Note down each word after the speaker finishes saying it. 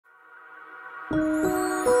We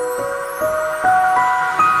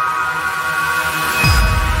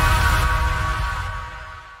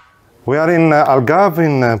are in Algarve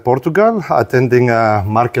in Portugal, attending a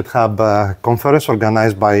Market Hub conference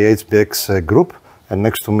organized by HBX Group. And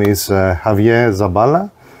next to me is Xabier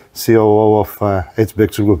Zabala, COO of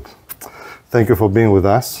HBX Group. Thank you for being with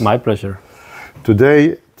us. My pleasure.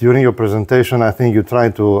 Today, during your presentation, I think you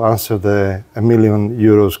tried to answer the €1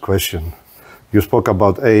 million question. You spoke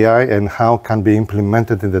about AI and how it can be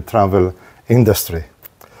implemented in the travel industry.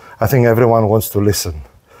 I think everyone wants to listen.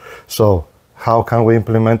 So, how can we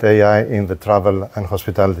implement AI in the travel and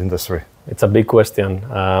hospitality industry? It's a big question.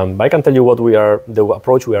 But I can tell you the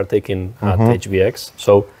approach we are taking at HBX.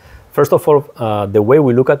 So, first of all, the way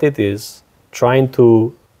we look at it is trying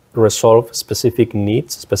to resolve specific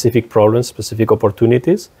needs, specific problems, specific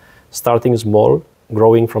opportunities, starting small,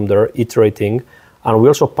 growing from there, iterating. And we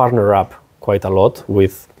also partner up quite a lot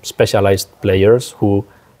with specialized players who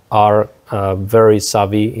are very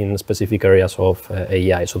savvy in specific areas of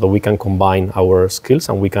AI, so that we can combine our skills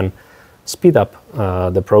and we can speed up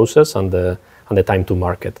the process and the time to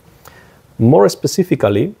market. More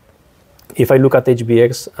specifically, if I look at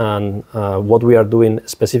HBX and what we are doing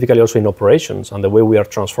specifically also in operations and the way we are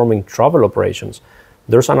transforming travel operations,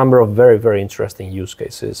 there's a number of very, very interesting use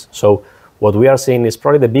cases. So what we are seeing is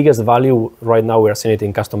probably the biggest value right now. We are seeing it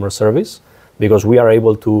in customer service because we are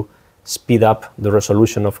able to speed up the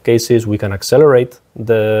resolution of cases. We can accelerate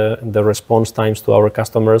the response times to our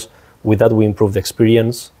customers. With that, we improve the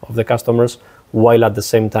experience of the customers, while at the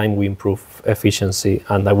same time we improve efficiency.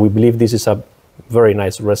 And we believe this is a very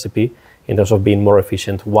nice recipe in terms of being more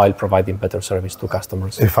efficient while providing better service to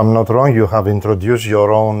customers. If I'm not wrong, you have introduced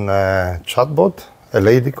your own chatbot, a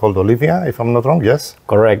lady called Olivia, if I'm not wrong, yes?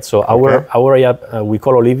 Correct. So our AI, we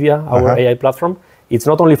call Olivia our AI platform. It's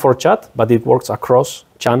not only for chat, but it works across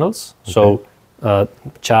channels. So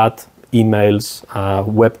chat, emails,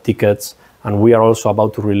 web tickets, and we are also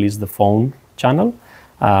about to release the phone channel.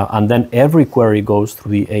 And then every query goes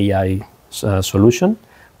through the AI solution.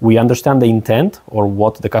 We understand the intent or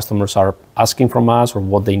what the customers are asking from us or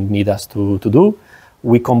what they need us to do.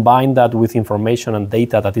 We combine that with information and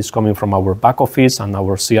data that is coming from our back office and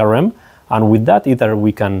our CRM. And with that, either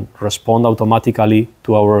we can respond automatically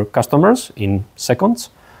to our customers in seconds,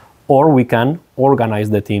 or we can organize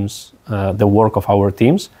the teams, the work of our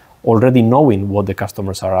teams, already knowing what the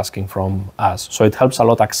customers are asking from us. So it helps a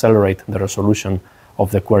lot accelerate the resolution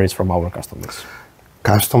of the queries from our customers.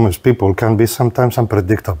 Customers, people can be sometimes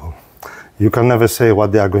unpredictable. You can never say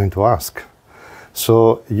what they are going to ask.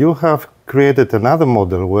 So you have created another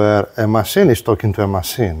model where a machine is talking to a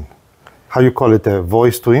machine. How you call it, a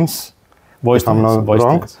voice twins? Voice twins. I'm not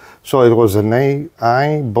wrong. So it was an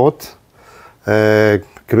AI bot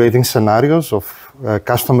creating scenarios of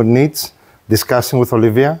customer needs, discussing with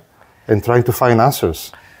Olivia, and trying to find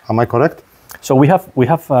answers. Am I correct? So we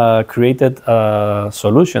have created a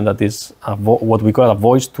solution that is what we call a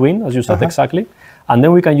voice twin, as you said exactly, and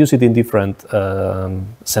then we can use it in different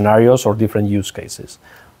scenarios or different use cases.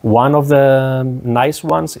 One of the nice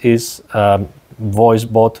ones is voice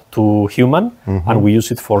bot to human, and we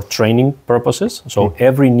use it for training purposes. So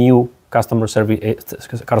every new customer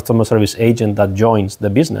service agent that joins the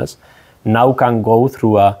business now can go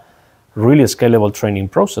through a really scalable training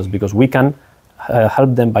process, because we can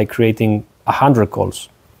help them by creating 100 calls,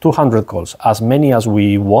 200 calls, as many as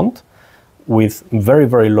we want, with very,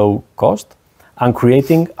 very low cost, and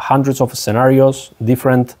creating hundreds of scenarios,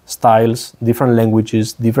 different styles, different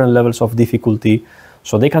languages, different levels of difficulty,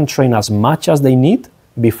 so they can train as much as they need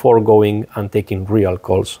before going and taking real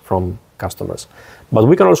calls from customers. But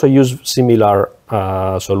we can also use similar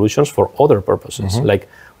solutions for other purposes. Like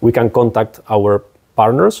we can contact our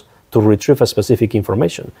partners to retrieve a specific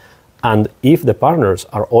information. And if the partners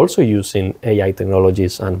are also using AI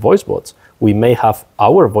technologies and voice bots, we may have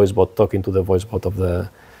our voice bot talking to the voice bot of the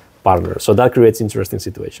partner. So that creates interesting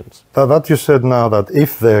situations. That you said now that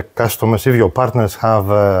if the customers, if your partners have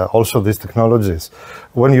also these technologies,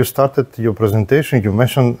 when you started your presentation, you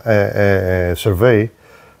mentioned a survey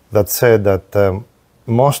that said that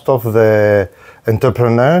most of the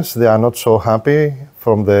entrepreneurs, they are not so happy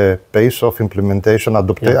from the pace of implementation,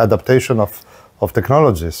 adaptation of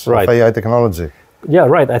technologies, of AI technology. Yeah,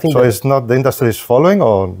 right. I think so. It's not the industry is following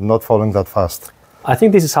or not following that fast. I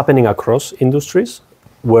think this is happening across industries,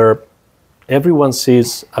 where everyone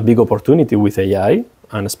sees a big opportunity with AI,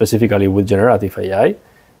 and specifically with generative AI.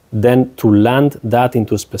 Then to land that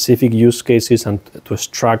into specific use cases and to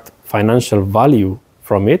extract financial value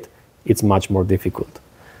from it, it's much more difficult.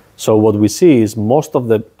 So what we see is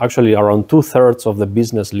actually around 2/3 of the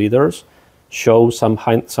business leaders show some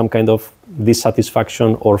kind of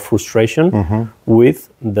dissatisfaction or frustration with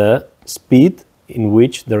the speed in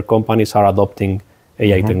which their companies are adopting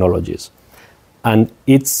AI technologies. And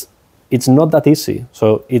it's not that easy.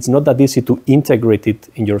 So it's not that easy to integrate it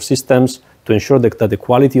in your systems to ensure that the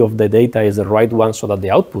quality of the data is the right one so that the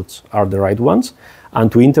outputs are the right ones,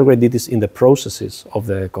 and to integrate this in the processes of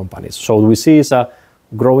the companies. So what we see is a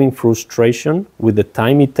growing frustration with the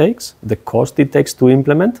time it takes, the cost it takes to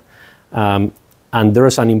implement, and there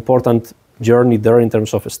is an important journey there in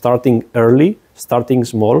terms of starting early, starting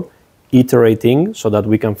small, iterating so that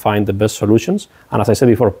we can find the best solutions, and as I said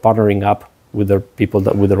before, partnering up with the people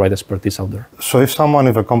with the right expertise out there. So if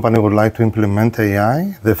a company would like to implement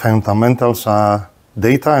AI, the fundamentals are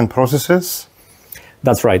data and processes?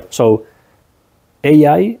 That's right. So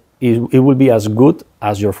AI, it will be as good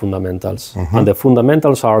as your fundamentals. And the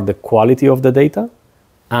fundamentals are the quality of the data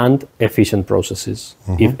and efficient processes.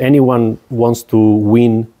 If anyone wants to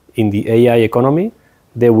win in the AI economy,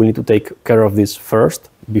 they will need to take care of this first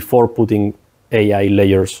before putting AI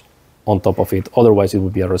layers on top of it. Otherwise, it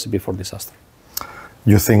would be a recipe for disaster.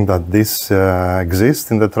 You think that this exists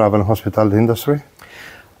in the travel and hospitality industry?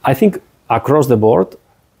 I think across the board,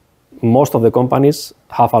 most of the companies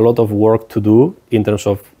have a lot of work to do in terms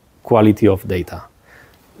of quality of data.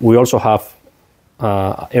 We also have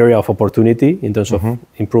area of opportunity in terms of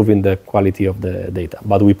improving the quality of the data.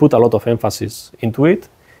 But we put a lot of emphasis into it.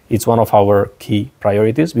 It's one of our key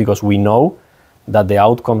priorities because we know that the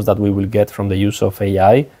outcomes that we will get from the use of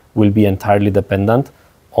AI will be entirely dependent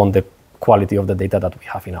on the quality of the data that we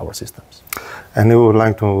have in our systems. And you would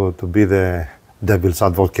like to be the devil's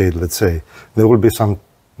advocate, let's say. There will be some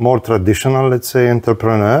more traditional, let's say,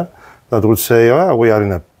 entrepreneur that would say, oh, we are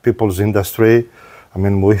in a people's industry. I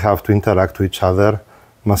mean, we have to interact with each other.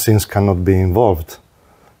 Machines cannot be involved.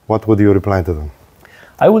 What would you reply to them?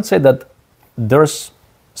 I would say that there's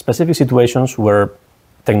specific situations where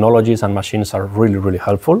technologies and machines are really, really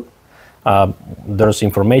helpful. There's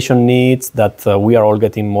information needs that we are all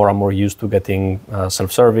getting more and more used to getting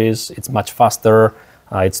self-service. It's much faster.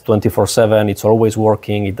 It's 24/7. It's always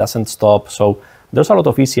working. It doesn't stop. So there's a lot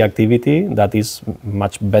of easy activity that is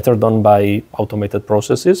much better done by automated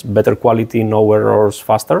processes, better quality, no errors,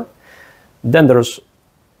 faster. Then there's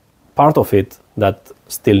part of it that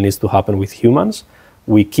still needs to happen with humans.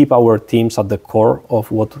 We keep our teams at the core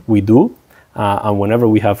of what we do. And whenever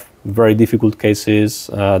we have very difficult cases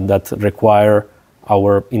that require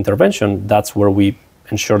our intervention, that's where we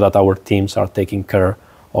ensure that our teams are taking care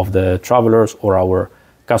of the travelers or our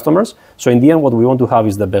customers. So in the end, what we want to have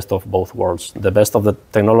is the best of both worlds, the best of the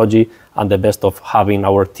technology and the best of having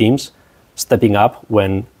our teams stepping up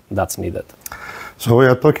when that's needed. So we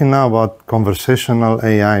are talking now about conversational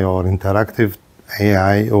AI or interactive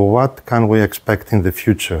AI. What can we expect in the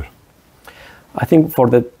future? I think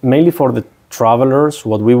mainly for the travelers,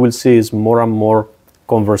 what we will see is more and more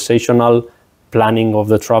conversational planning of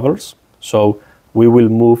the travels. So we will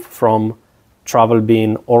move from travel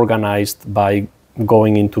being organized by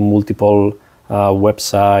going into multiple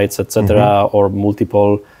websites, etc., or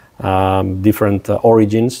multiple different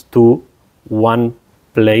origins to one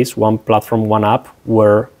place, one platform, one app,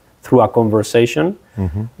 where through a conversation,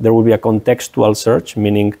 there will be a contextual search,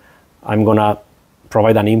 meaning I'm going to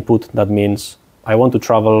provide an input that means I want to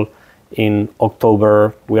travel in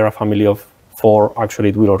October. We are a family of 4. Actually,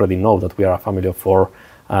 it will already know that we are a family of 4.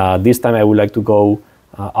 This time I would like to go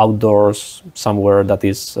outdoors, somewhere that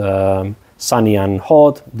is sunny and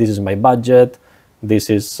hot. This is my budget. This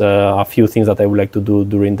is a few things that I would like to do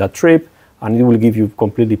during that trip. And it will give you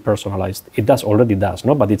completely personalized. It already does,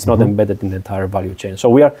 no? But it's not embedded in the entire value chain. So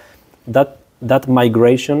we are that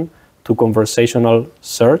migration to conversational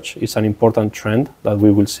search is an important trend that we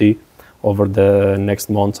will see over the next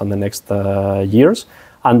months and the next years.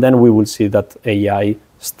 And then we will see that AI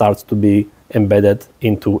starts to be embedded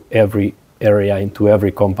into every area, into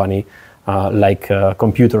every company, like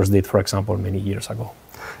computers did, for example, many years ago.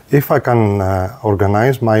 If I can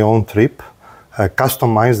organize my own trip,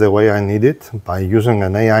 customize the way I need it by using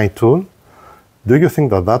an AI tool, do you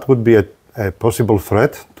think that would be a possible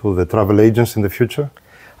threat to the travel agents in the future?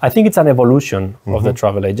 I think it's an evolution of the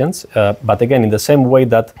travel agents. But again, in the same way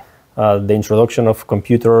that the introduction of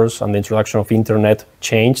computers and the introduction of internet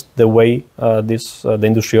changed the way the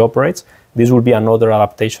industry operates, this will be another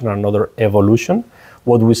adaptation, another evolution.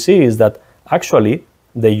 What we see is that actually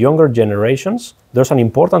the younger generations, there's an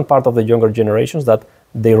important part of the younger generations that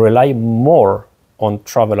they rely more on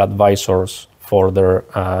travel advisors for their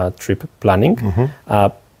trip planning.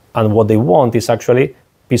 And what they want is actually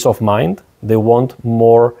peace of mind. They want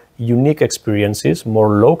more unique experiences, more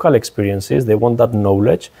local experiences. They want that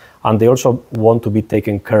knowledge, and they also want to be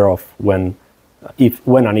taken care of when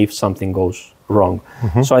and if something goes wrong.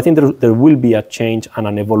 So I think there will be a change and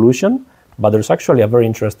an evolution, but there's actually a very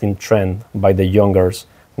interesting trend by the youngers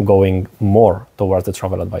going more towards the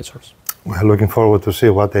travel advisors. We're looking forward to see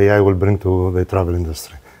what AI will bring to the travel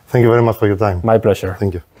industry. Thank you very much for your time. My pleasure.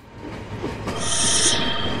 Thank you.